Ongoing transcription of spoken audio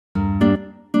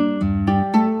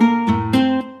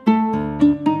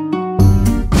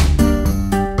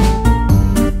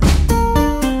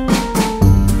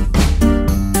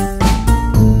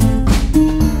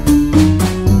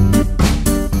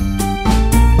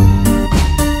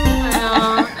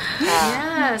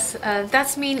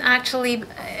that's mean actually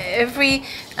every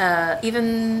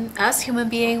even us human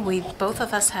being, we both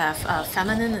of us have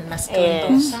feminine and masculine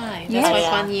both sides. That's why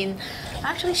Kuan Yin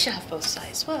actually should have both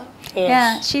sides as well.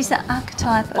 Yeah, she's the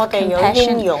archetype of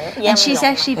compassion, and she's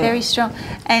actually very strong.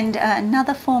 And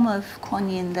another form of Kuan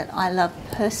Yin that I love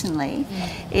personally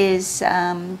is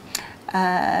macho.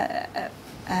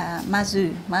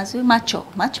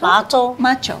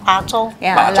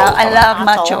 Yeah, I love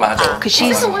macho because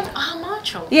she's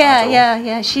macho.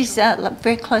 Yeah. She's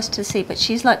very close to the sea, but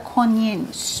she's like Kuan Yin,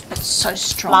 but so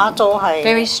strong.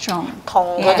 Very strong.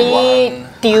 同嗰啲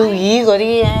釣魚嗰啲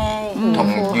咧，同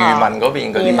漁民嗰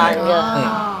邊嗰啲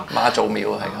媽祖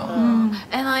廟係咁。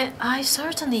And I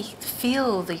certainly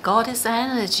feel the goddess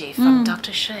energy from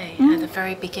Dr. Shé at the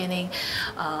very beginning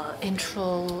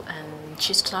intro, and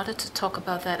she started to talk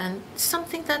about that. And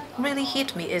something that really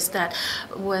hit me is that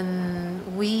when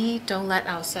we don't let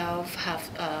ourselves have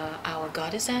our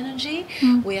goddess energy,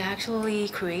 we actually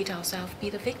create ourselves be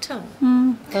the victim.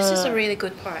 This is a really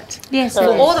good part. Yes.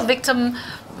 So all the victim.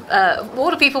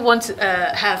 All the people want to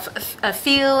have a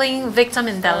feeling victim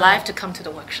in their life to come to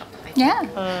the workshop. Yeah,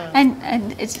 and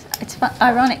it's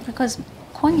ironic because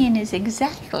Kuan Yin is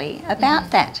exactly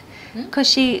about that.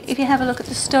 Because if you have a look at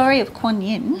the story of Kuan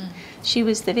Yin, she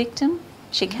was the victim.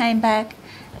 She came back,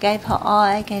 gave her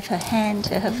eye, gave her hand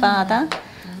to her father,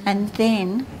 and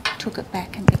then took it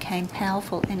back and became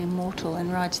powerful and immortal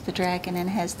and rides the dragon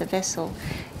and has the vessel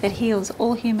that heals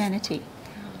all humanity.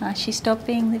 She stopped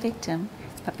being the victim,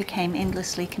 but became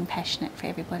endlessly compassionate for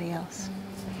everybody else.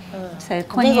 So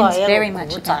Kuan Yin is very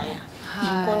much about that.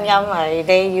 觀音係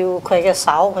你要佢嘅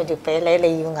手，佢就俾你；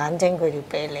你要眼睛，佢就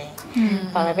俾你。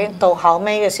係咪邊？到後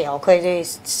尾嘅時候，佢哋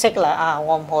識啦啊！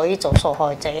我唔可以做受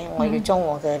害者，我要將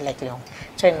我嘅力量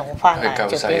再弄翻嚟，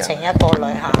就變成一個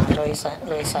女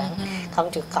神，咁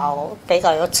就比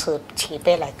較有慈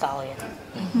悲嚟教人。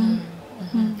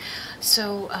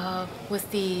So with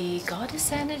the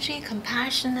goddess energy,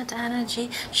 compassionate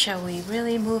energy, shall we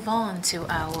really move on to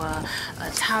our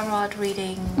tarot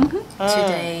reading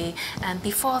today? And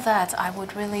before that, I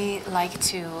would really like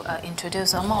to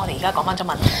introduce 我哋而家講翻中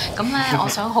文。咁咧，我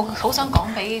想好想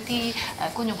講俾啲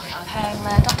觀眾朋友聽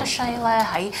咧 ，Dr. Shé 咧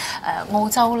喺澳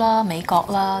洲啦、美國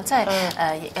啦，即係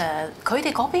佢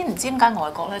哋嗰邊唔知點解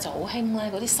外國咧就好興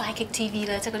咧嗰啲 psychic TV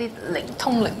咧，即係嗰啲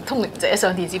通靈者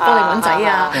上電視幫你揾仔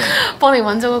啊！幫你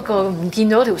揾咗嗰個唔見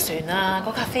咗條船啊，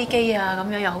嗰架飛機啊，咁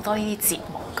樣有好多呢啲節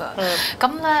目㗎。咁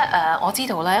咧我知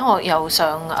道咧，我又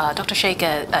上Dr. Shé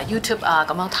嘅YouTube 啊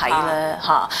咁樣睇咧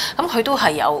嚇，咁佢都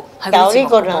係有呢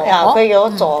個佢有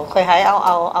做，佢喺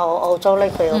澳洲咧，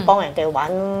佢有幫人哋揾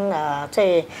即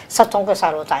係失蹤嘅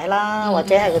細路仔啦，或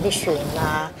者係嗰啲船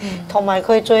啊，同埋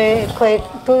佢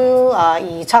都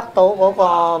預測到嗰個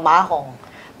馬航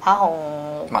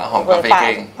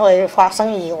會發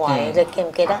生意外，你記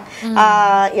唔記得？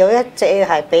有一隻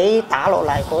係俾打落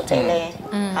嚟嗰隻咧，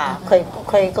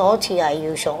佢嗰次係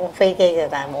要上飛機嘅，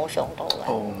但係冇上到嘅。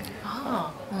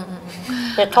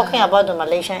We're talking about the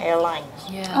Malaysian Airlines.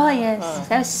 Oh yes,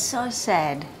 that was so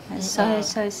sad.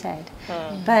 So sad.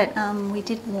 But we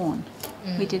did warn.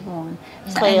 We did warn,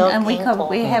 and we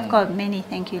have got many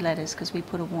thank you letters because we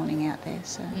put a warning out there.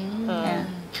 So, yeah.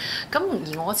 咁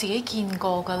而我自己見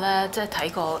過嘅咧，即係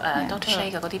睇過Dr.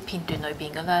 Shé 嘅嗰啲片段裏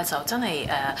邊嘅咧，就真係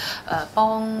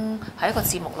幫喺一個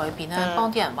節目裏邊咧，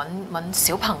幫啲人揾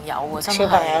小朋友喎，真係小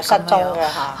朋友失蹤嘅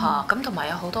嚇，咁同埋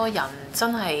有好多人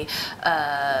真係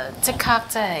即刻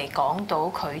即係講到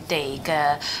佢哋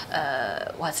嘅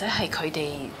或者係佢哋。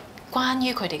關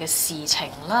於佢哋嘅事情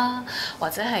啦，或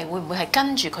者係會唔會係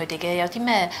跟住佢哋嘅有啲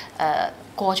咩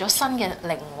過咗身嘅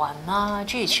靈魂啦，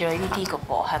諸如此類呢啲嘅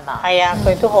噃，係嘛？係啊，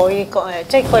佢都可以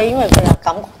即係佢因為佢有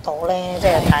感覺到咧，即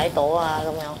係睇到啊咁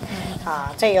樣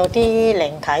即係有啲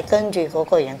靈體跟住嗰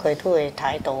個人，佢都會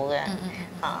睇到嘅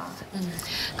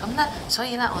咁咧，所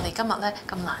以咧，我哋今日咧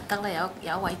咁難得咧，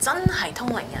有一位真係通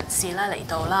靈人士咧嚟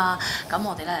到啦，咁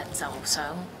我哋咧就想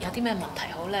有啲咩問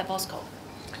題好咧 ，Bosco？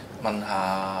問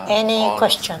下 any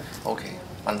question？ OK，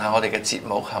 問下我哋嘅節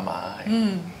目係咪？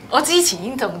我之前已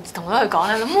經同咗佢講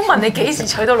咧，咁我問你幾時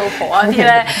娶到老婆啊啲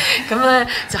咧，咁咧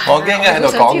就係我驚喺度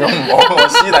講咗唔好，我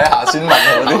私底下先問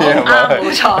嗰啲嘢。啱，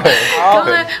冇錯。咁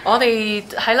咧，我哋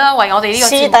係啦，為我哋呢個私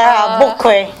底下 book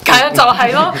佢，係啊，就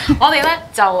係咯。我哋咧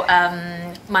就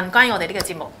問關於我哋呢個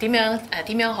節目點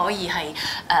樣可以係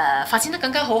發展得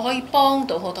更加好，可以幫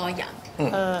到好多人。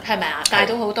係咪啊？帶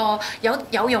到好多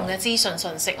有用嘅資訊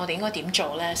信息，我哋應該點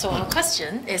做咧 ？So our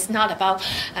question is not about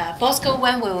Bosco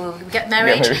when we will get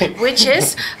married, which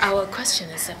is our question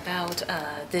is about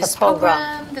this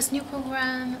program, this new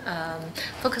program.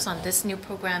 Focus on this new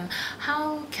program.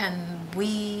 How can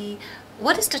we?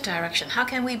 What is the direction? How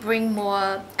can we bring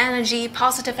more energy,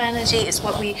 positive energy? Is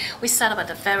what we set up at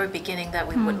the very beginning that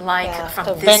we would like from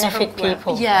to this benefit program.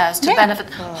 people. Yes, to benefit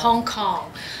Hong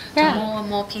Kong. To more and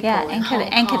more people in Hong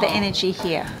anchor the Kong. energy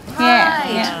here.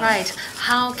 Right.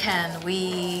 How can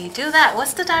we do that?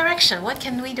 What's the direction? What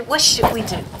can we do? What should we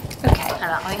do? Okay. 係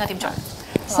啦，我應該點做？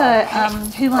 So,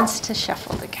 who wants to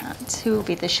shuffle the cards? Who will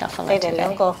be the shuffler 你哋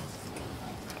兩 today? 個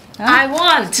I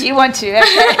want. You want to? Okay.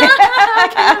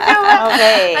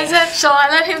 OK I said, shall I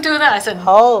let him do that? I said,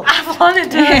好 I want to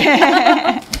do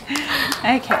it.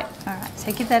 Okay. All right.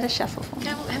 So give that a shuffle for me.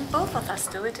 Can both of us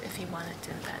do it if he wanted to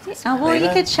do that? Oh, well, you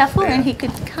Later. could shuffle and Yeah. he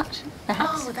could cut,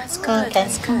 perhaps. Oh, that's good. Okay.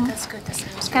 That's good. That's good. That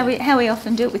sounds How good. we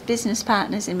often do it with business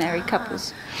partners and married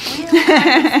couples. We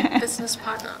are a business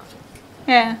partner.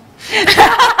 Yeah.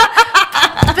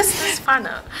 Business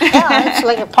partner. Yeah, it's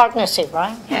like a partnership,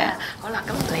 right? Yeah. 好啦，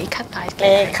咁你 cut 大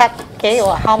你 cut 幾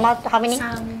個？How many？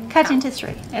三 Cut into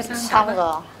three. Yes. 三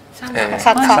個。三誒 cut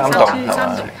三棟係三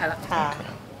嘛棟係啦。啊，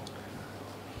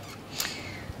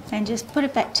 And just put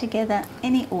it back together,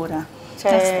 any order. 即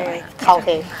係求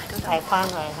其睇翻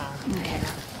去嚇。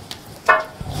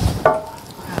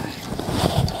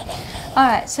 All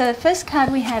right. So the first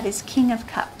card we have is King of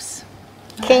Cups.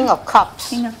 King of Cups，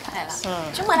 King of 係 Cups. 啦。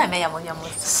中文係咪有冇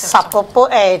10個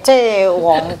杯即係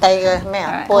皇帝嘅咩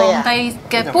啊杯啊？皇帝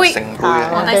嘅杯，聖杯啊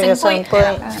皇帝嘅聖杯聖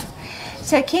杯。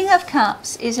 So King of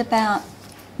Cups is about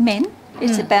men.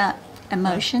 It's about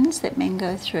emotions that men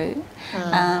go through.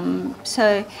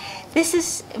 So this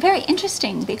is very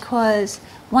interesting because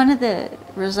one of the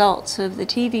results of the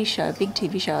TV show, big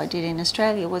TV show I did in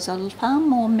Australia, was far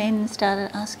more men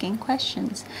started asking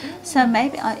questions. So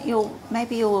maybe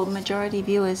your majority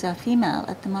viewers are female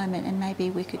at the moment, and maybe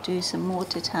we could do some more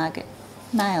to target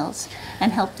males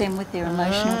and help them with their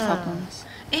emotional problems.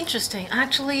 Interesting.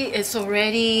 Actually, it's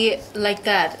already like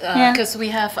that Yeah. because we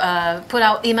have put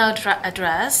our email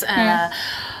address. Yeah.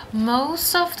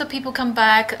 Most of the people come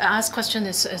back, ask question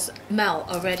is male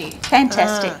already.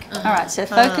 Fantastic. All right, so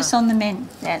focus on the men.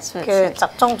 That's what 佢 it says. 集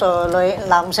中做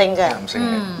男性嘅。男性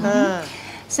嘅。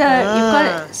 So you've got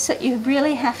to, so you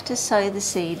really have to sow the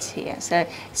seeds here. So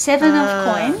 7 of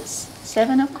coins.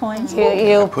 7 of coins.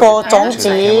 要播種子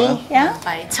Yeah.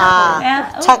 係七啊 Yeah.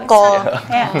 Oh, ，7個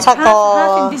Yeah. 7 Half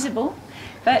個 invisible,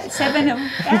 but 7 of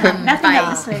nothing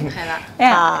up the sleeve. 係啦。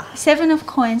 Yeah. 7 of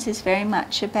coins is very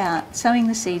much about sowing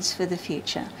the seeds for the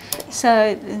future.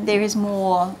 So there is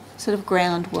more sort of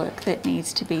groundwork that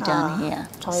needs to be done here.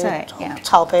 仲 So 要 yeah.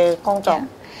 籌備工作 Yeah.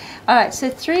 All right, so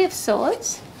 3 of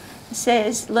Swords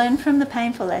says learn from the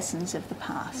painful lessons of the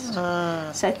past.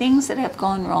 So things that have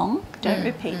gone wrong, don't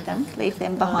repeat them, leave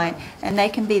them behind, and they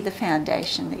can be the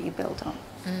foundation that you build on.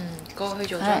 過去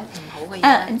做咗 Right. 唔好嘅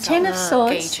And 嘢 Ten of 就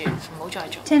Swords. 記住，唔好再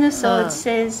做。 Ten of Swords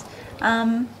says,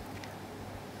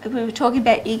 we were talking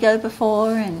about ego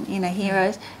before and,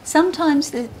 heroes. Sometimes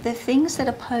the things that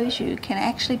oppose you can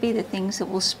actually be the things that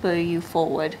will spur you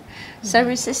forward. So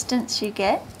resistance you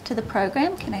get to the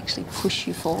program can actually push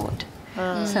you forward.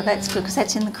 So that's good because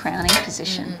that's in the crowning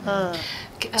position.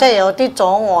 即係有啲阻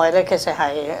礙咧，其實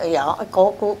係有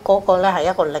嗰個咧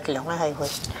係一個力量咧，係會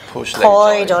push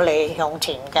開咗你向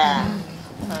前嘅。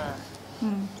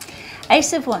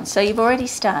 Ace of Wands, so you've already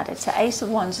started. So Ace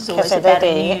of Wands is always Because about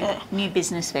a they- new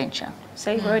business venture.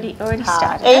 So you've already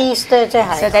started. Ace 咧即 So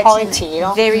係 that's 開 in 始 the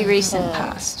咯。 very recent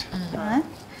past. Right?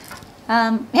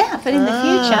 Yeah, but in the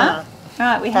future,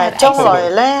 right, we 但 have 係將 Ace 來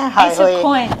咧係 of 會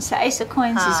Coins. So Ace of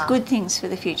Coins is Ah. good things for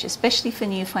the future, especially for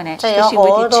new 即 financial, 係有 especially with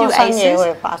好 your 多 two 新嘢 aces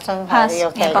會發生 past, 係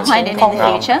有 behind and in 錢 the 空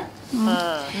嘅。 future.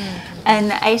 And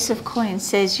the Ace of Coins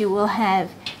says you will have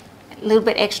a little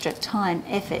bit extra time,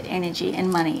 effort, energy,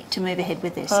 and money to move ahead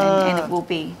with this, and it will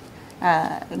be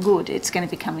good. It's going to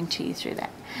be coming to you through that.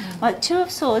 Well, Two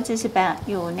of Swords is about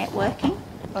your networking,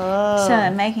 so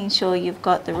making sure you've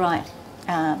got the right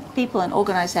people and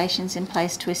organisations in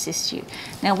place to assist you.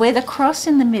 Now, where the cross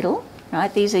in the middle,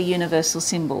 right? These are universal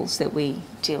symbols that we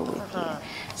deal with here.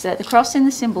 So the cross in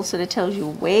the symbol sort of tells you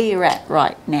where you're at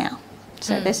right now.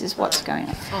 So this is what's going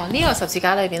on. 哦，呢個十字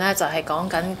架裏邊咧就係講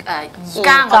緊而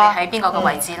家我哋喺邊個嘅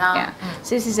位置啦。 Yeah.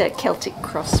 So this is a Celtic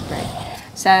cross spread.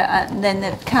 So then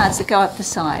the cards that go up the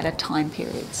side are time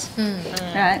periods.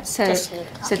 Right. So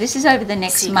this is over the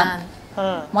next 時間 month.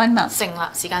 1 month. 性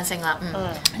啦，時間性啦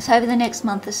，So over the next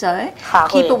month or so, 下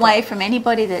個月。 keep away from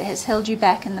anybody that has held you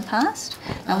back in the past.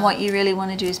 And what you really want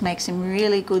to do is make some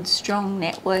really good, strong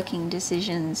networking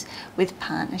decisions with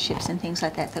partnerships and things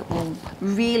like that will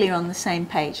really are on the same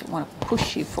page and want to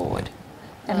push you forward.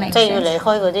 That makes 即係要離 sense.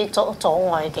 開嗰啲阻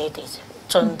礙你哋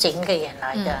進展嘅人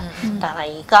嚟嘅。但係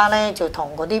而家咧就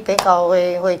同嗰啲比較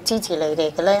去支持你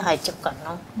哋嘅咧係接近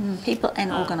咯。People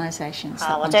and organisations.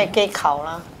 that 或 want 者 to- 係機構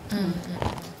啦。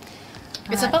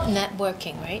 It's about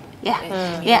networking, right? Yeah,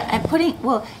 yeah, and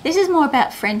this is more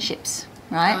about friendships,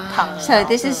 right? So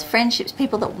this is friendships,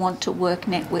 people that want to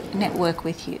network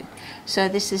with you. So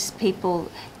this is people,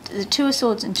 the Two of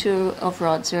Swords and Two of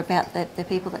Rods are about the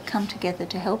people that come together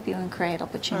to help you and create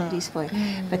opportunities for you.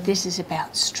 But this is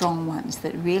about strong ones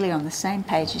that really are on the same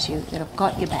page as you, that have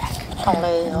got your back. 同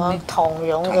你有同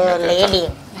樣嘅理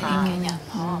念。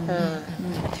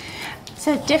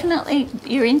 So definitely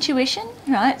your intuition,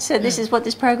 right? So this is what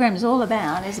this program is all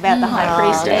about. It's about the High 呢個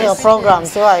Priestess.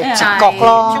 program 都係直覺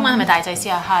咯。中文係咪大祭司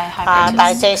啊？係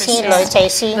大祭司、女祭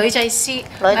司、女祭司、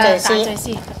女祭司大祭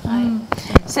司。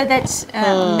 So that's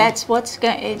what's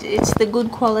it's the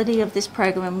good quality of this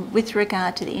program with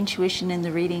regard to the intuition and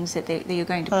the readings that you're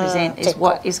going to present is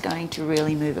what is going to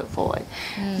really move it forward.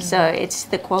 So it's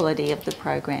the quality of the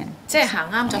program. 即係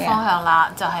行啱咗方向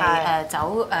啦，就係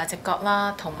走直覺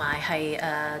啦，同埋係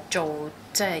做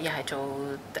即係又係做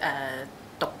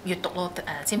閱讀咯，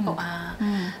占卜啊，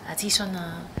諮詢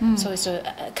啊，so it's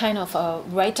a kind of a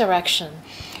right direction.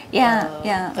 Yeah.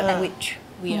 Which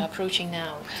we are approaching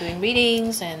now, doing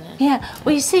readings and. Yeah.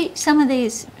 Well, you see, some of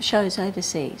these shows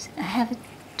overseas have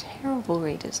terrible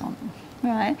readers on them.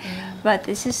 Right, but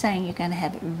this is saying you're going to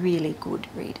have really good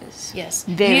readers. Yes,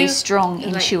 very strong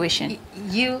intuition.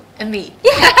 You and me.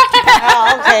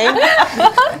 Okay,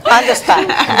 understand.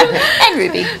 And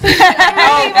Ruby.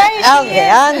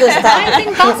 Okay, understand.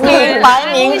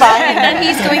 明白。 And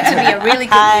he's going to be a really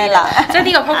good 係 leader. 啦，即係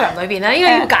呢個 program 裏邊咧，應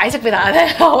該要解釋俾大家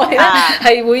聽，我哋咧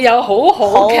係會有好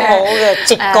好嘅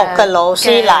直覺嘅老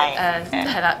師嚟。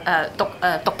係啦，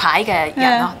讀牌嘅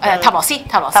人咯，塔羅師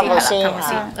係啦，塔羅師。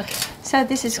Okay. So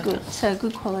this is good. So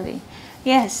good quality.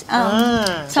 Yes.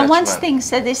 So once things.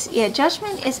 So this. Yeah.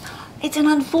 Judgment is. It's an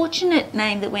unfortunate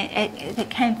name that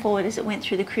came forward as it went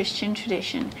through the Christian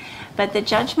tradition, but the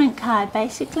Judgment card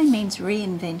basically means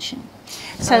reinvention.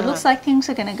 So it looks like things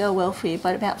are going to go well for you,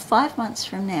 but about 5 months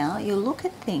from now, you'll look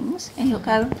at things and you'll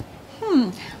go,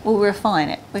 we'll refine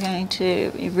it. We're going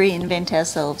to reinvent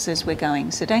ourselves as we're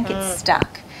going. So don't get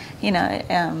stuck,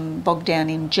 bogged down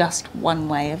in just one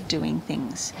way of doing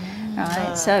things.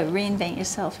 Right? So reinvent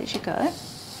yourself as you go.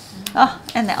 Oh,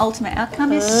 and the ultimate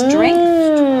outcome is strength.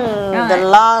 Right. The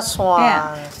last one.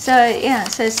 Yeah.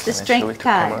 So it's the strength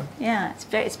card. Camera. Yeah.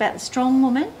 It's about the strong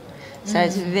woman. So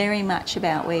it's very much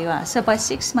about where you are. So by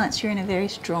 6 months, you're in a very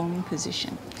strong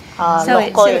position. So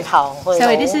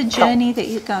it is a journey that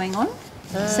you're going on.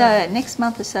 So next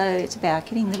month or so, it's about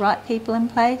getting the right people in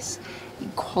place,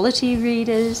 quality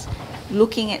readers,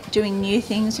 looking at doing new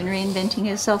things and reinventing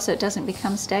yourself so it doesn't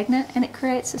become stagnant, and it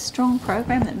creates a strong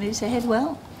program that moves ahead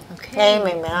well. 你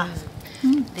明唔明啊？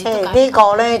即係呢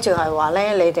個咧就係話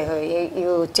咧，你哋去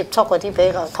要接觸嗰啲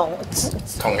比較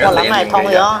我諗係同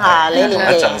樣嚇理念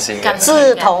嘅人，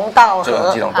志同道合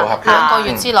2個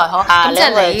月之內嗬，咁即係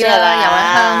你啦，又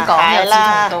喺香港又志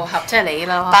同道合，即係你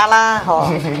啦。得啦，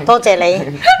嗬，多謝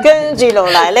你。跟住落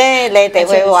嚟咧，你哋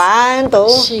會玩到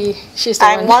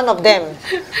I'm one of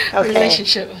them。Okay。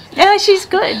 Yeah, she's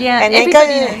good. Yeah,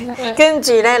 跟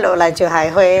住咧落嚟就係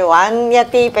去揾一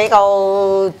啲比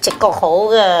較直覺好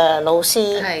嘅老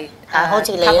師，好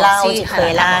似你啦，好似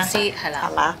佢啦，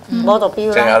係嘛？摸到標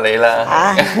啦，仲有你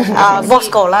啦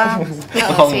，Bosco 啦，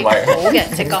好嘅，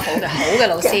直覺好嘅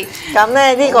老師。咁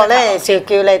咧呢個咧就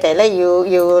叫你哋咧要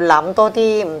諗多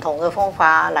啲唔同嘅方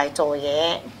法嚟做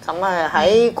嘢。咁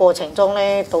喺過程中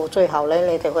咧，到最後咧，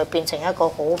你哋會變成一個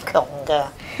好強嘅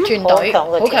團隊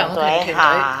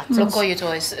嚇。6個月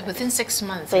做 within 6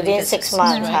 months。within 6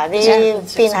 months 呢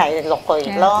邊係6個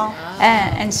月咯。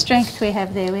And strength we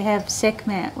have there. We have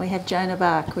Sekhmet, we have Joan of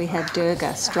Arc, we have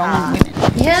Durga, strong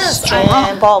women. Yes，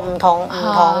 全部唔同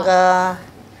嘅。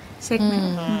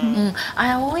Segment.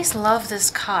 I always love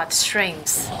this card,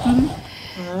 strength。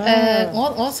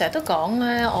我成日都講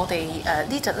咧，我哋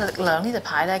呢隻力量呢隻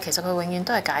牌咧，其實佢永遠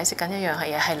都係解釋緊一樣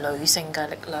嘢，係女性嘅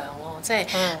力量咯，即係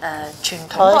傳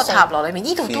統個塔羅裏面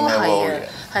呢度都係啊，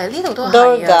係呢度都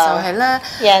係啊，就係咧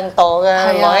印度嘅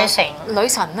女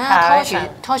神咧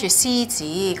拖住獅子，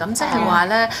咁即係話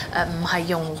咧唔係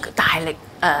用大力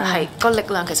係個力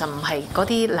量其實唔係嗰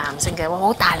啲男性嘅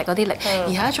好大力嗰啲力，而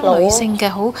係一種女性嘅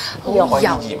好柔和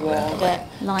嘅，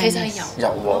其實係柔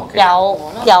和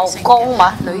嘅，有光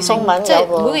嘛，女性中文即係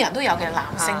有每個人都有嘅，男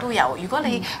性都有。如果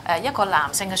你一個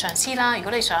男性嘅上司啦，如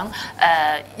果你想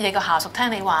你個下屬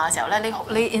聽你話嘅時候咧，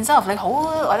你 instead of 你好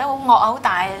或者好惡好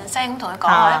大聲咁同佢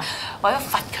講，或者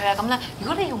罰佢啊咁咧，如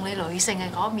果你用你女性嘅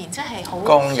嗰一面，即係好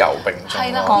剛柔並重，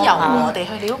係啦，好柔和地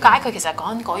去了解佢，其實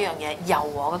講緊嗰樣嘢，柔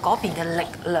和嘅嗰邊嘅力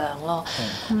量咯。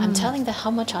I'm telling them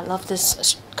how much I love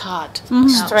this card.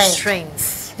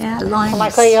 Strength. 同埋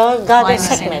佢有加啲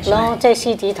飾物咯，即係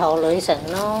獅子頭女神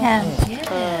咯。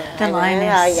The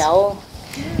lioness. 有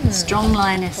Strong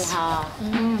lioness.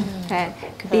 Okay.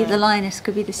 Could be the lioness.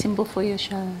 Could be the symbol for your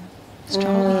show.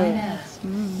 Strong lioness.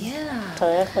 Yeah. 同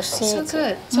一個獅 So 子。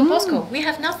 good. So Bosco, we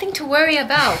have nothing to worry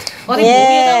about. 我哋冇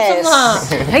嘢擔心啦，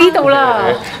喺度啦。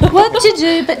What to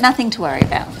do, but nothing to worry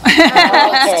about.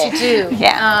 What to do?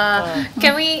 Yeah.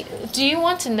 Can we? Do you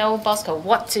want to know, Bosco,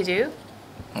 what to do?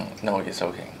 No, it's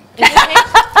okay.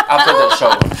 After the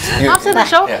show. After the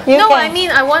show? You No, can- I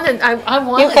mean I wanted. I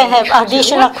wanted. You can have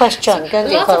additional question 跟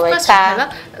住 Lots 佢 of 會 questions. 加。係啦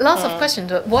Lots of questions.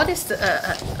 But what is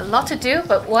a lot to do?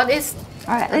 But what is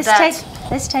All right, that?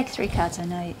 let's take 3 cards. I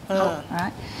know you. All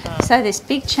right. So there's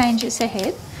big changes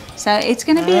ahead. So it's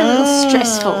going to be a little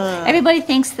stressful. Everybody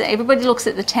looks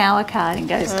at the Tower card and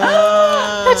goes,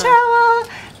 "Oh, the Tower."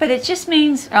 But it just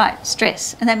means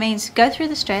stress, and that means go through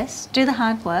the stress, do the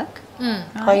hard work,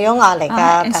 佢有壓力 all 㗎，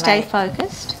 right, and 但 stay 係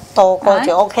focused. 度過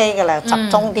就 OK 㗎啦，集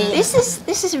中啲。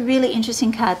 This is a really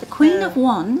interesting card. The Queen of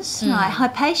Wands. Right,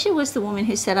 Hypatia was the woman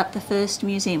who set up the first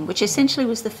museum, which essentially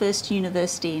was the first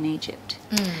university in Egypt.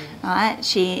 Right,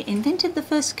 she invented the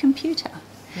first computer.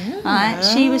 Right,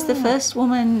 she was the first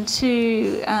woman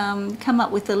to come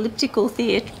up with elliptical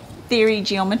theory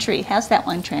geometry. How's that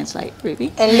one translate,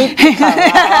 Ruby? Elliptical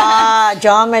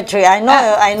geometry.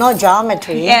 I know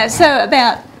geometry. Yeah, so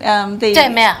about the 即係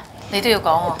咩啊？你都要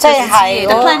講喎。即係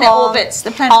the 嗰 planet 個 orbits.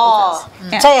 The planet 哦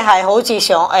orbits.，即係好似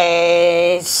上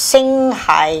星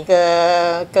系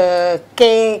嘅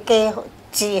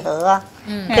機河啊，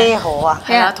機河啊。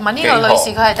係啦，同埋呢個女士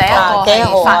佢係第一個幾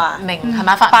號係發啊明係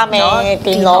咪發明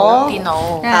電腦電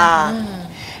腦啊。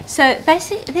 So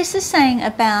basically, this is saying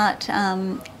about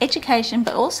education,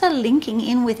 but also linking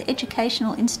in with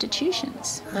educational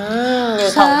institutions.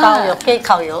 要同教育機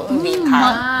構有聯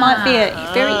繫。 Might be a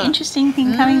very interesting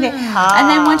thing coming there. And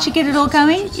then once you get it all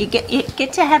going, you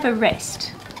get to have a rest.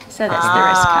 So that's the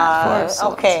rest card, Four of Swords.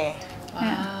 OK。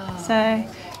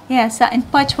 So and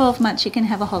by 12 months you can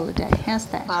have a holiday. How's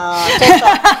that? 即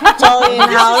係做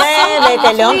完後咧，你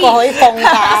哋兩個可以放假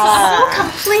啦。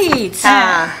 complete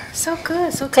啊 so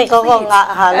good so 即係嗰個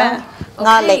complete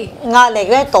壓力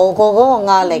咧，度過嗰個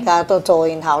壓力啊，到做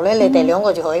完後咧，你哋兩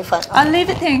個就可以瞓。 I'll leave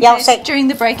it there in 休 case 息。 during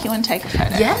the break you want to take a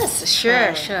photo. yes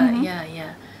sure yeah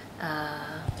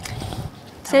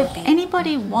So if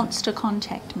anybody wants to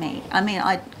contact me, I mean,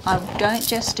 I don't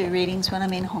just do readings when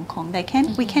I'm in Hong Kong.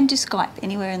 We can do Skype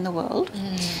anywhere in the world.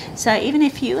 So even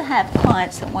if you have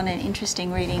clients that want an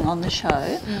interesting reading on the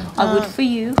show, I would for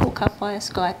you hook up via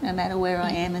Skype no matter where I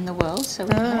am in the world. So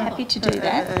we're happy to do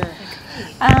that.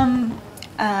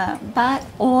 But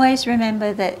always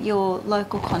remember that your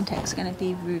local contact's going to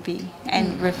be Ruby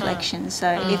and Reflection. So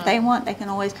if they want, they can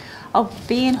always. I'll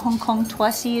be in Hong Kong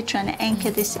twice a year trying to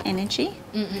anchor this energy,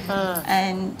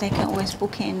 and they can always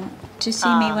book in to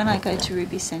see me when I go to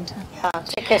Ruby Centre.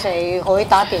 即係其實可以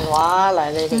打電話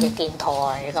嚟你哋嘅電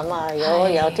台咁啊，如果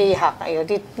有啲有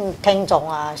啲聽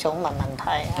眾啊想問問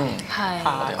題係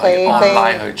佢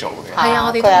online 去做嘅。係啊，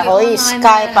我哋佢係可以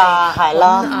Skype 啊，係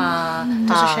啦，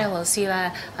都係 Shé 老師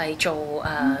咧係做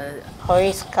可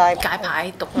以 Skype 解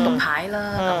牌讀牌啦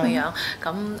咁樣樣，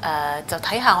咁就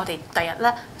睇下我哋第日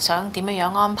咧想點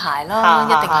樣安排啦，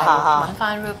一定係揾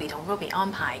翻 Ruby 同 Ruby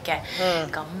安排嘅。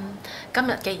咁今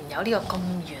日既然有呢個咁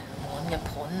圓滿嘅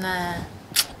盤咧，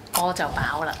我就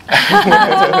飽啦。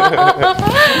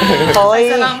可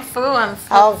以。I'm full.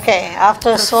 Okay,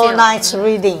 after so nice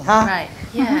reading, huh? Right.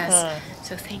 Yes.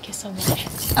 So thank you so much.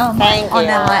 Oh, my Thank honour,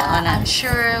 you. my honour. I'm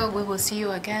sure we will see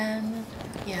you again.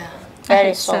 Yeah.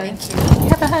 Very So soon. Thank you.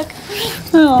 have a hug.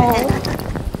 Oh.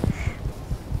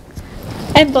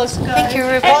 And Bosco. Thank you,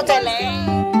 Ruby. 多謝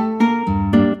你。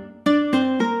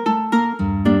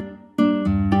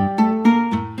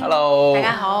Hello，大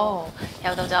家好，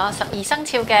又到咗12生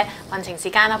肖嘅運程時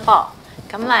間啦噃。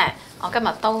咁咧，我今日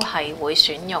都係會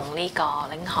選用呢個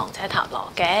領航者塔羅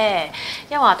嘅，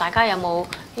因為大家有冇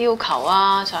要求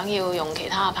啊？想要用其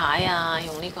他牌啊？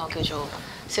用呢個叫做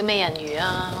小美人魚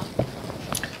啊？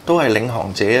都係領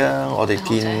航者啊！我哋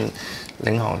見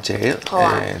領航者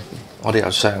我哋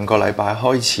由上個禮拜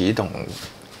開始同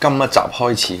今一集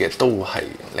開始嘅都係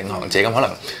領航者，咁可能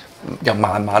又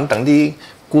慢慢等啲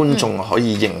觀眾可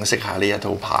以認識下呢一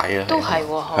套牌啊。都係喎，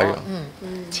係啊，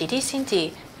遲啲先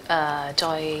至再。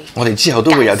我哋之後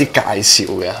都會有啲介紹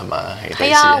嘅，係嘛？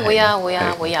係啊，會啊，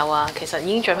會有啊。其實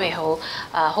已經準備好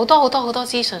好多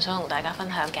資訊想同大家分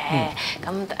享嘅。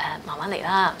咁慢慢嚟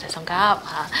啦，唔使心急嚇。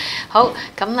好，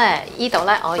咁咧依度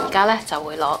咧，我而家咧就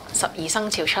會攞12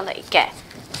生肖出嚟嘅。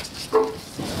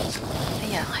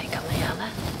一樣係咁樣啦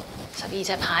，12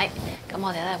隻牌。咁我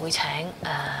哋咧會請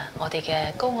我哋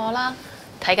嘅高我啦，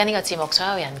睇緊呢個節目所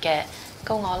有人嘅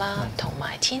高我啦，同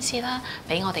埋天使啦，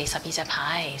俾我哋12隻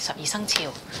牌，12生肖：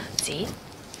子、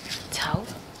丑、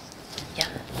寅、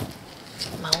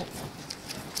卯、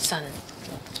辰、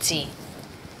巳、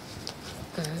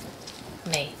午、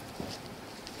未、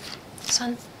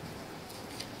申、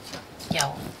酉、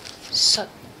戌、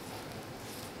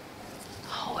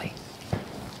亥。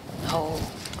好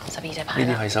，12隻牌啦。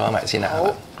呢啲可以收翻埋先啦。好，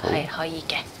係可以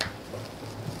嘅。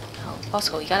好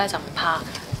 ，Bosco 而家咧就唔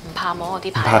怕摸我啲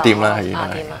牌，怕掂啦，怕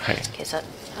掂啦。其實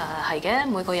係嘅，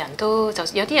每個人都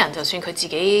有啲人就算佢自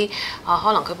己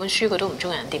可能佢本書佢都唔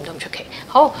中意人掂都唔出奇。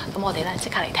好，咁我哋咧即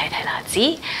刻嚟睇睇啦。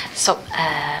屬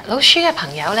老鼠嘅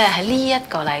朋友咧喺呢一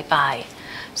個禮拜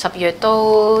10月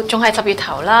都仲係10月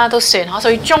頭啦，都算可屬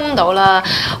於中到啦。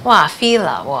哇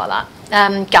 ，Feeler 喎嗱。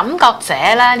感覺者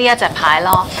咧呢一隻牌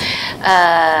咯，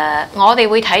我哋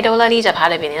會睇到咧呢隻牌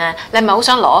裏邊咧，你係咪好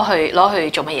想攞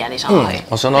去做乜嘢？你想攞去？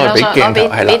我想攞去俾鏡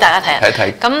頭俾大家睇睇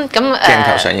睇。咁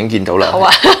鏡頭上已經見到啦。好啊，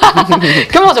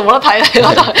咁我就冇得睇啦，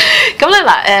攞到。咁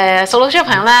咧嗱，屬老鼠嘅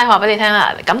朋友咧，話俾你聽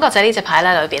啦，感覺者呢隻牌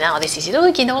咧裏邊咧，我哋時時都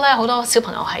會見到咧好多小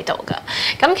朋友喺度㗎。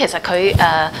咁其實佢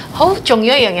好重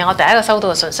要一樣嘢，我第一個收到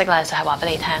嘅信息咧就係話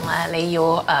俾你聽咧，你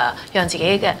要讓自己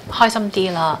嘅開心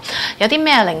啲啦。有啲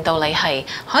咩令到你係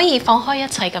可以放開一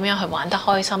切咁樣去玩得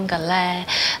開心嘅咧？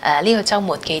呢個週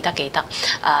末記得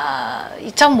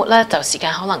週末咧就時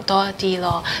間可能多一啲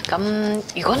咯。咁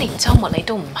如果連週末你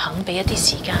都唔肯俾一啲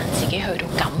時間自己去到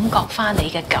感覺翻你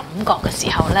嘅感覺嘅時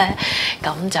候咧，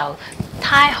咁就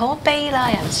太可悲啦！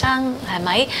人生係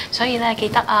咪？所以咧記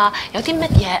得有啲乜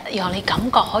嘢讓你感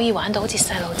覺可以玩到好似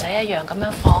細路仔一樣咁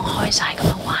樣放開晒咁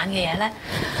樣玩嘅嘢咧，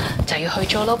就要去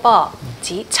做咯噃。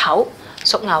子丑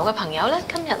屬牛嘅朋友咧，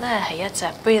今日咧係一隻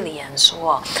brilliance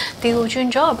喎。調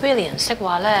轉咗個 brilliance 的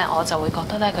話咧，我就會覺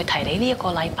得咧，佢提你呢一個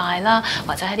禮拜啦，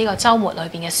或者喺呢個週末裏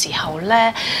邊嘅時候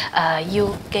咧，要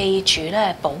記住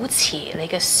咧，保持你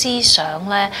嘅思想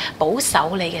咧，保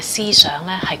守你嘅思想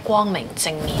咧係光明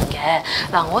正面嘅。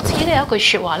嗱，我自己咧有一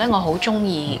句説話咧，我好中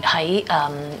意喺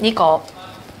呢個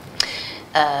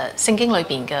聖經裏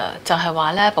邊嘅，就係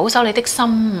話咧，保守你的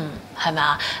心係咪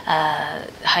啊？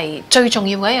係最重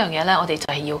要嘅一樣嘢咧，我哋就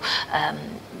係要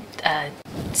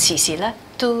時時咧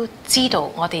都知道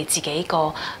我哋自己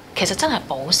個其實真係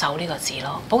保守呢個字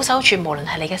咯，保守住無論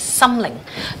係你嘅心靈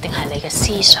定係你嘅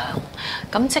思想。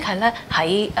咁即係咧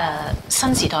喺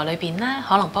新時代裏邊咧，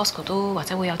可能 Bosco 都或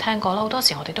者會有聽過啦。好多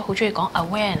時我哋都好中意講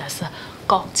awareness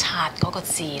覺察嗰個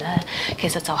字咧，其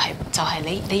實就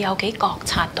係你有幾覺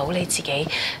察到你自己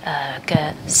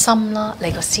嘅心啦，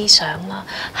你個思想啦，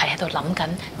係喺度諗緊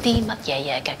啲乜嘢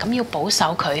嘢嘅。咁要保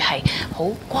守佢係好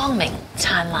光明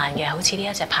燦爛嘅，好似呢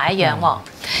一隻牌一樣喎。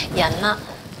人啦，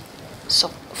屬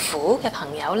虎嘅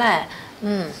朋友咧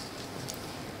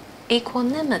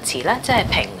，equanimity 咧，即係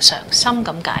平常心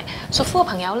咁解。屬虎嘅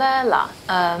朋友咧，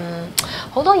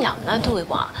好多人咧都會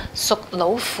話屬老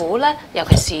虎咧，尤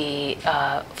其是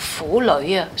虎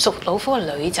女啊，屬老虎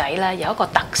嘅女仔咧，有一個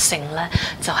特性咧，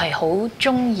就係好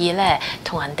中意咧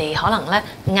同人哋可能咧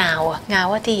拗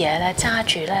一啲嘢咧，揸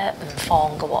住咧唔放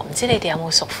嘅喎。唔知你哋有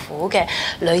冇屬虎嘅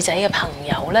女仔嘅朋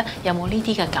友咧，有冇呢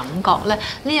啲嘅感覺咧？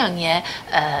呢樣嘢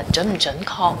準唔準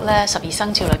確咧？12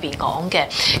生肖裏邊講嘅，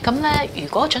咁咧如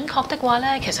果準確的話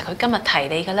咧，其實佢今日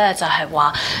提你嘅咧就係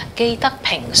話記得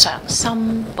平常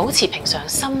心，保持平常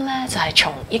心咧，就係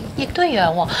從亦都一樣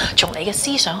喎，從你嘅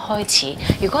思想開始。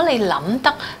如果你諗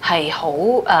得係好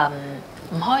唔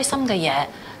開心嘅嘢，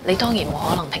你當然冇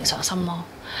可能平常心咯。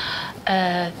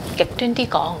極端啲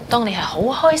講，當你係好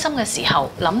開心嘅時候，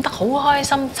諗得好開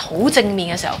心、好正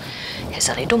面嘅時候，其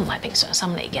實你都唔係平常心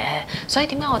嚟嘅。所以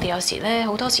點解我哋有時咧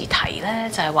好多時提咧，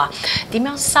就係話點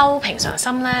樣收平常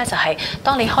心咧？就係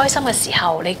當你開心嘅時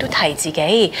候，你都提自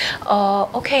己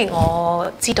，OK，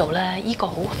 我知道咧，呢個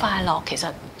好快樂，其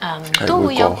實都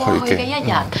會有過去嘅一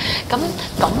日。咁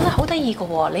咧好得意嘅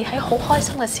喎，你喺好開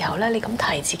心嘅時候咧，你咁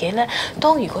提自己咧，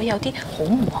當如果有啲好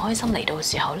唔開心嚟到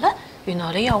嘅時候咧，原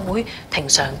來你又會平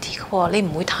常啲嘅喎，你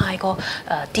唔會太過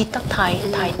跌得太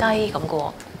低咁嘅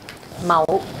喎。兔仔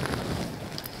啦，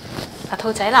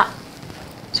兔仔嘅朋友咧，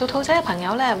今日咧係一隻屬兔仔嘅朋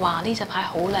友咧，話呢隻牌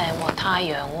好靚喎，太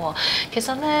陽喎。其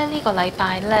實咧呢個禮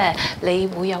拜咧，你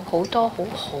會有好多好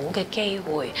好嘅機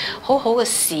會，好好嘅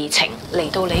事情嚟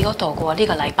到你嗰度嘅喎呢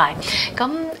個禮拜。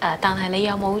咁但係你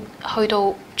有冇去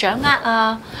到掌握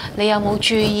啊？你有冇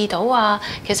注意到啊？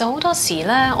其實好多時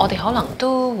咧，我哋可能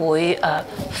都會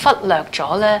忽略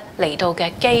咗咧嚟到嘅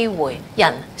機會、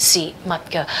人、事物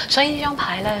嘅。所以呢張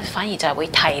牌咧，反而就係會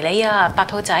提你啊，白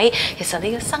兔仔。其實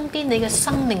你嘅身邊、你嘅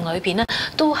生命裏邊咧，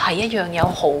都係一樣有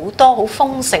好多好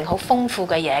豐盛、好豐富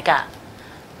嘅嘢㗎。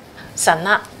神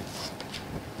啦，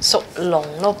屬龍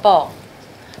咯噃。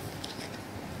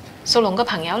屬龍嘅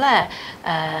朋友咧，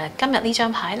今日呢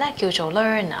張牌咧叫做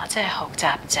learner， 即係學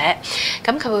習者。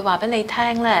咁佢會話俾你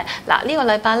聽咧，嗱呢個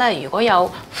禮拜咧，如果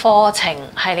有課程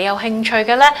係你有興趣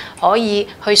嘅咧，可以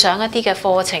去上一啲嘅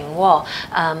課程喎。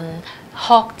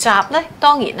學習咧，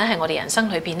當然咧係我哋人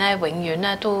生裏邊咧，永遠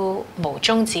咧都無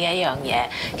終止嘅一樣嘢。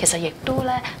其實亦都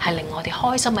咧係令我哋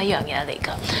開心嘅一樣嘢嚟㗎。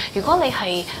如果你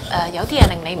係有啲嘢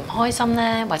令你唔開心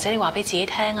咧，或者你話俾自己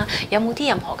聽啊，有冇啲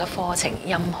任何嘅課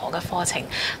程，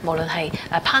無論係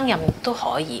烹飪都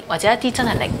可以，或者一啲真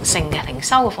係靈性嘅靈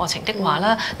修嘅課程的話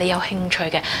啦，你有興趣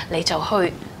嘅，你就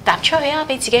去踏出去啊，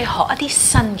俾自己學一啲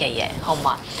新嘅嘢，好唔好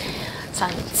啊？神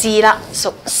智啦，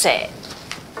屬蛇。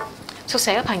屬蛇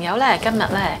嘅朋友咧，今日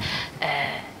咧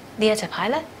呢一隻牌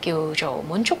咧叫做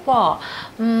滿足喎。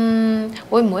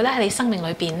會唔會咧喺你生命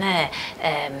裏邊咧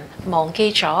忘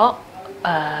記咗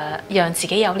讓自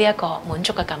己有呢一個滿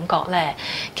足嘅感覺咧？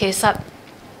其實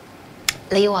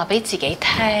你要話俾自己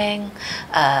聽，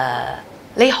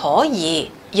你可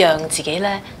以讓自己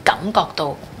咧感覺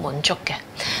到滿足嘅。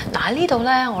嗱喺呢度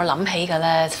咧，我諗起嘅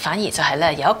咧，反而就係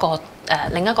咧有一個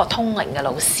另一個通靈嘅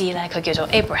老師咧，佢叫做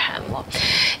Abraham 喎。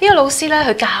呢個老師咧，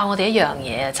佢教我哋一樣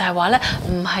嘢，就係話咧，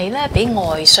唔係咧俾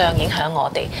外相影響我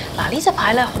哋。嗱呢隻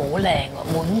牌咧好靚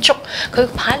喎，滿足。佢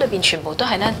牌裏邊全部都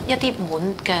係咧一啲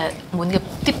滿嘅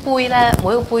啲杯咧，每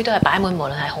一個杯都係擺滿，無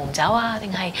論係紅酒啊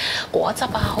定係果汁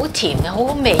啊，好甜嘅、好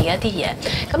好味嘅一啲嘢。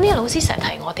咁呢個老師成日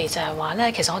提我哋就係話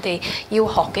咧，其實我哋要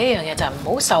學嘅一樣嘢就係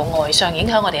唔好受外相影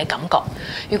響我哋嘅感覺。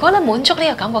如果咧滿足呢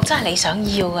個感覺真係你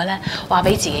想要嘅咧，話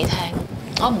俾自己聽。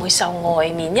我唔會受外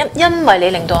面因為你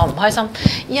令到我唔開心，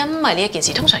因為呢一件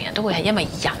事，通常人都會係因為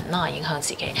人啦影響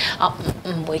自己。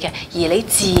唔會嘅，而你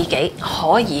自己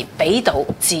可以俾到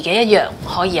自己一樣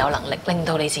可以有能力令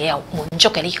到你自己有滿足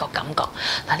嘅呢個感覺。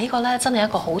嗱呢個咧真係一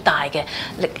個好大嘅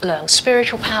力量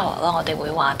spiritual power 啦，我哋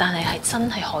會話，但係真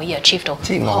係可以 achieve 到，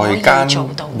即係外間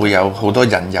會有好多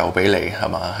引誘俾你係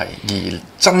嘛？係，而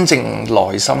真正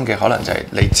內心嘅可能就係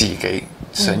你自己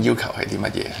想要求係啲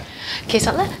乜嘢？其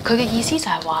實咧，佢嘅意思就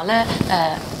係話咧，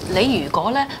你如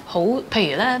果咧好，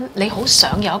譬如咧，你好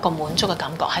想有一個滿足嘅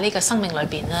感覺喺呢個生命裏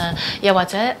邊咧，又或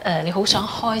者你好想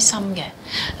開心嘅，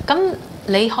咁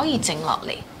你可以靜落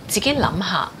嚟，自己諗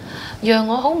下，讓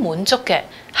我好滿足嘅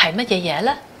係乜嘢嘢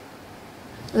咧？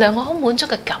讓我好滿足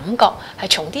嘅感覺係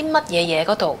從啲乜嘢嘢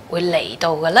嗰度會嚟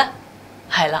到嘅咧？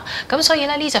係啦，咁所以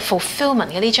咧呢隻 fulfillment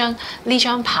嘅呢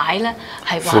張牌咧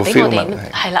係話俾我哋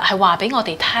係啦，係話俾我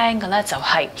哋聽嘅咧就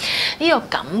係呢個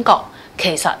感覺，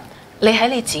其實你喺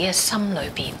你自己嘅心裏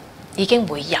邊已經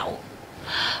會有。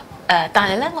但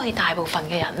係咧，我哋大部分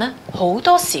嘅人咧，好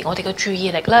多時我哋嘅注意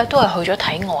力咧都係去咗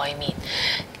睇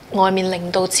外面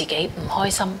令到自己唔開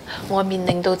心，外面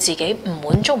令到自己唔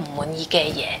滿足、唔滿意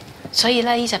嘅嘢。所以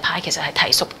咧，呢隻牌其實係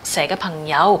提屬蛇嘅朋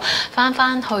友，翻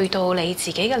去到你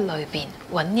自己嘅裏邊，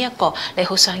揾呢一個你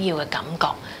好想要嘅感覺。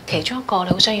其中一個你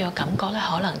好想要嘅感覺咧，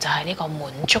可能就係呢個滿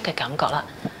足嘅感覺啦。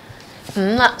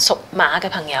5啦，屬馬嘅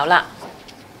朋友啦。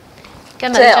今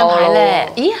日呢張牌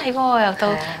咧，咦係喎，又到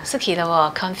Suki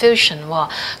啦喎 ，confusion 喎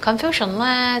 ，confusion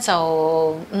咧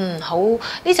就好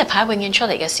呢隻牌永遠出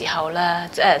嚟嘅時候咧，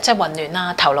即係混亂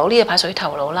啦，頭腦呢隻牌屬於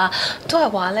頭腦啦，都係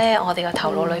話咧我哋嘅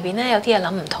頭腦裏邊咧有啲嘢諗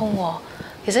唔通喎。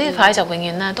其實呢隻牌就永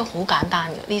遠咧都好簡單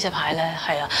嘅，呢隻牌咧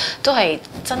係啦，都係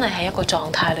真係喺一個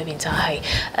狀態裏邊就係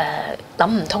諗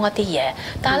唔通一啲嘢。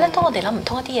但係咧，當我哋諗唔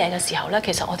通一啲嘢嘅時候咧，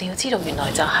其實我哋要知道原來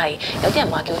就係有啲人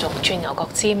話叫做轉牛角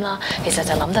尖啦，其實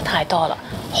就諗得太多啦。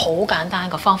好簡單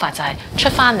個方法就係出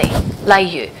翻嚟，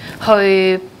例如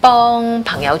去幫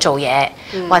朋友做嘢，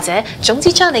或者總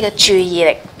之將你嘅注意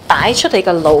力擺出你嘅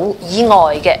腦以外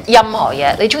嘅任何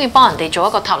嘢，你中意幫人哋做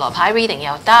一個塔羅牌 reading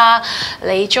又得，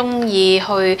你中意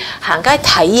去行街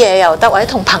睇嘢又得，或者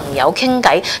同朋友傾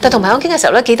偈。但同朋友傾嘅時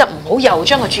候咧，記得唔好又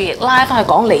將個注意力拉翻去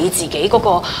講你自己嗰個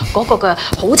嘅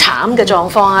好慘嘅狀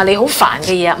況啊，你好煩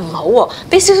嘅嘢唔好喎，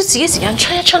俾少少自己時間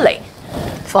出嚟，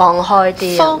放開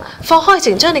啲，放開，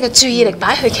淨將你嘅注意力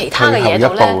擺去其他嘅嘢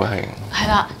度咧。係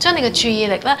啦，將你嘅注意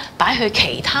力咧擺去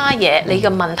其他嘢，你嘅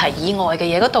問題以外嘅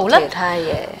嘢嗰度咧。其他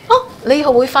嘢。你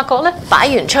會發覺咧，擺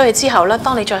完出去之後咧，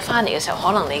當你再翻嚟嘅時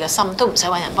候，可能你嘅心都唔使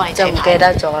揾人幫你就唔睇牌。記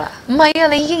得咗啦。唔係啊，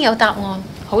你已經有答案。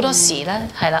好多時咧，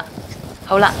係啦，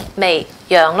好啦，未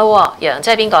羊咯喎，羊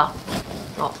即係邊個？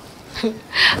哦。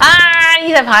呢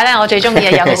隻牌咧，我最中意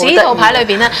啊！尤其是呢套牌裏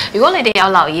邊咧，如果你哋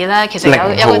有留意咧，其實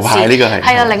有個字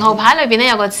係啊，0號牌裏邊咧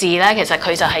有個字咧，其實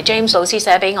佢就係 James 老師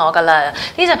寫俾我噶啦。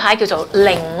呢隻牌叫做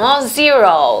0咯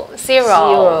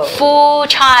 ，zero full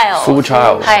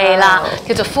child 係啦，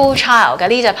叫做 full child 嘅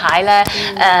呢隻牌咧。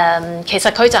其實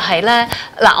佢就係咧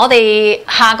嗱，我哋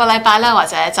下個禮拜咧或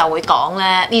者就會講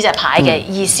咧呢隻牌嘅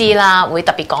意思啦，會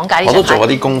特別講解呢隻牌。我都做咗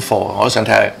啲功課，我都想睇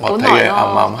下我睇嘅啱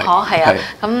唔啱係。係啊，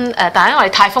咁但係因為我哋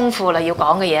太豐富啦，要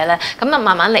講嘅嘢咧，咁啊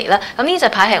慢慢嚟啦。咁呢隻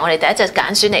牌係我哋第一隻揀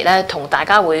選嚟咧，同大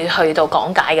家會去到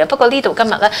講解嘅。不過呢度今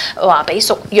日咧話俾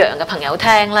屬羊嘅朋友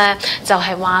聽咧，就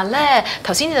係話咧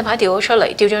頭先呢隻牌調咗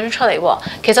咗出嚟喎。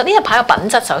其實呢隻牌嘅品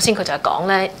質，首先佢就係講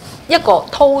咧一個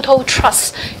total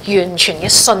trust 完全嘅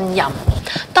信任。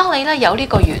當你咧有呢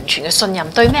個完全嘅信任，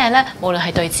對咩咧？無論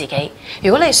係對自己，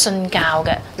如果你係信教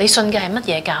嘅，你信嘅係乜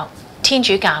嘢教？天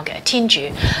主教嘅天主，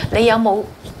你有冇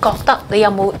覺得？你有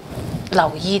冇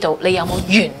留意到？你有冇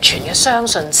完全嘅相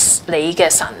信你嘅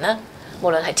神呢？無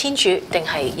論係天主定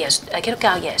係基督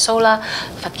教耶穌啦、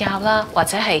佛教啦，或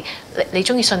者係你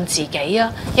中意信自己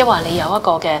啊，抑或你有一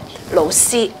個嘅老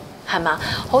師係嘛？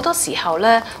好多時候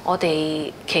咧，我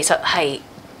哋其實係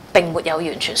並沒有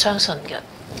完全相信嘅。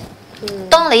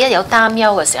當你一有擔憂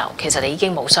嘅時候，其實你已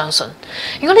經冇相信。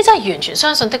如果你真係完全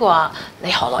相信的話，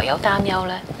你何來有擔憂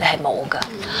呢？你係冇㗎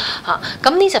嚇。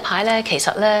咁呢隻牌呢，其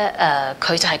實呢，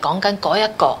佢就係講緊嗰一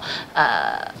個完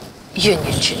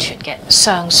完全全嘅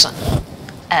相信。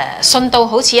信到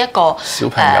好似一個小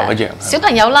朋友一樣。小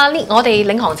朋友啦，我哋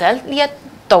領航者呢一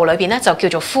道裏邊咧就叫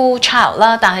做 full child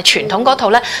啦，但係傳統嗰套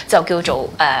咧就叫做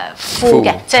full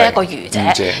嘅，即係一個愚者。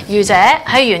愚者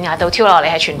喺懸崖度跳落嚟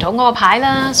係傳統嗰個牌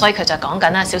啦，所以佢就講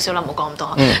緊啦，少少啦，唔好講咁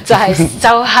多，就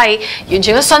係完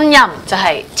全嘅信任，就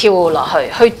係跳落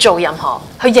去做任何，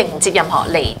去迎接任何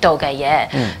嚟到嘅嘢，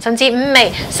甚至5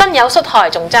味身有縮害，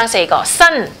仲爭4個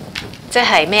身，即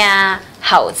係咩啊？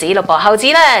猴子咯噃，猴子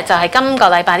咧就係今個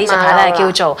禮拜呢隻牌咧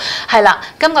叫做係啦，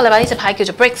今個禮拜呢隻牌叫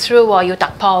做 breakthrough 喎，要突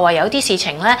破喎，有啲事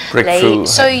情咧你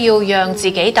需要讓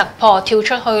自己突破跳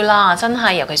出去啦，真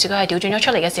係，尤其是佢係調轉咗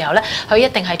出嚟嘅時候咧，佢一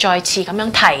定係再次咁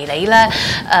樣提你咧，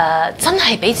真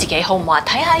係俾自己好唔好啊？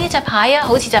睇下呢隻牌啊，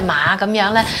好似隻馬咁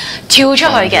樣咧跳出去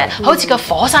嘅，好似個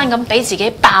火山咁俾自己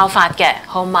爆發嘅，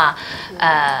好嘛？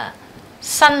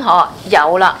新可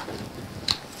有啦。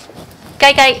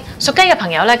屬雞嘅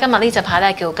朋友咧，今日呢隻牌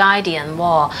咧叫 Guardian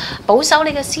喎，保守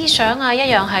你嘅思想啊，一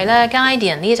樣係咧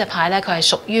Guardian 呢隻牌咧，佢係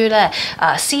屬於咧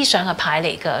思想嘅牌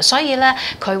嚟㗎，所以咧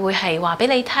佢會係話俾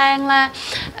你聽咧，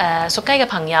屬雞嘅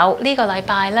朋友呢個禮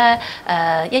拜咧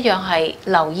一樣係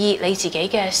留意你自己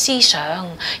嘅思想，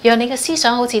讓你嘅思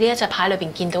想好似呢一隻牌裏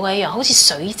邊見到嘅一樣，好似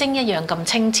水晶一樣咁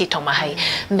清澈同埋係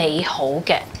美好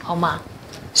嘅，好嘛？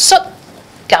屬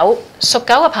狗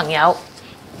嘅朋友。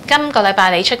今個禮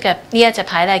拜你出嘅呢一隻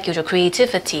牌咧叫做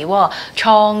creativity 喎，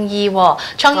創意喎，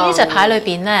創意呢隻牌裏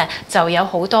邊咧就有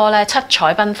好多咧七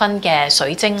彩繽紛嘅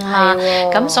水晶啦，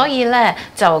咁所以咧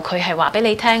就佢係話俾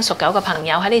你聽，屬狗嘅朋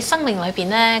友喺你生命裏邊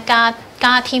咧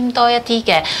加添多一啲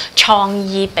嘅創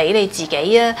意俾你自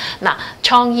己啊！嗱，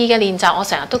創意嘅練習我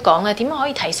成日都講咧，點樣可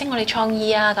以提升我哋創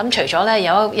意啊？咁除咗咧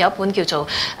有一本叫做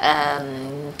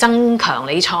增強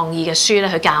你創意嘅書咧，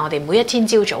佢教我哋每一天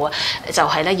朝早啊，就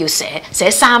係咧要寫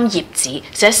3頁紙，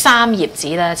寫3頁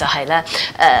紙咧就係咧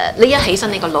你一起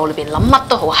身你個腦裏邊諗乜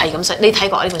都好，係咁寫。你睇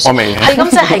過呢本書？我未。係咁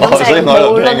寫，係咁寫。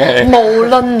無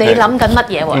論你諗緊乜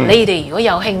嘢喎，你哋如果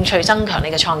有興趣增強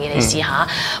你嘅創意，你試下。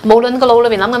無論個腦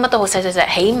裏邊諗緊乜都好，寫，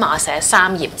起碼寫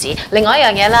3頁紙。另外一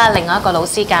樣嘢啦，另外一個老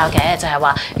師教嘅就係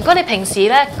話，如果你平時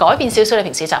咧改變少少你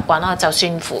平時習慣啦，就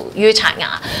算乎於刷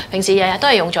牙，平時日日都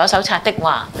係用左手刷的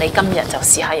話，你今日就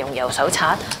試下用右手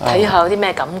刷，睇下有啲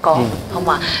咩感覺，好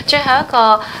嘛？最後一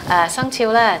個生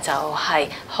肖咧就係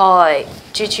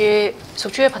豬，屬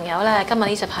豬嘅朋友咧，今日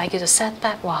呢隻牌叫做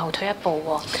setback， 話後退一步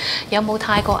喎，有冇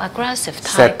太過 aggressive？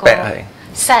 太過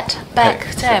set back，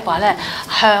 即係話咧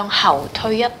向後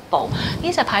退一步。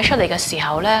呢隻牌出嚟嘅時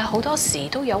候咧，好多時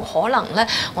都有可能咧，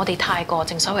我哋太過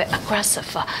正所謂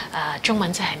aggressive 啊，中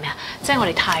文即係咩啊？即係我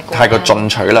哋太過進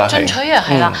取啦，進取啊，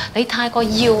係啦，你太過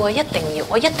要啊，一定要，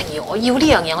我要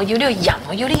呢樣嘢，我要呢個人，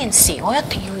我要呢件事，我一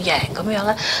定要贏咁樣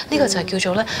咧，呢個就係叫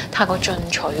做咧太過進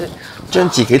取，將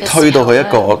自己推到去一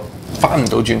個翻唔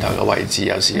到轉頭嘅位置，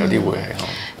有時有啲會係。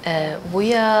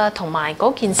會啊，同埋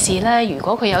嗰件事咧，如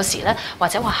果佢有時咧，或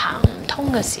者話行唔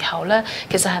通嘅時候咧，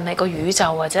其實係咪個宇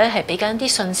宙或者係俾緊啲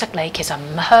信息你，其實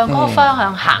唔向嗰個方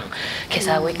向行，其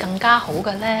實係會更加好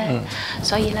嘅咧。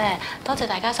所以咧，多謝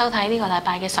大家收睇呢個禮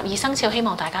拜嘅12生肖，希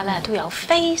望大家咧都有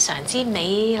非常之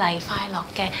美麗快樂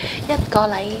嘅一個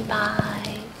禮拜。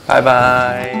拜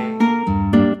拜。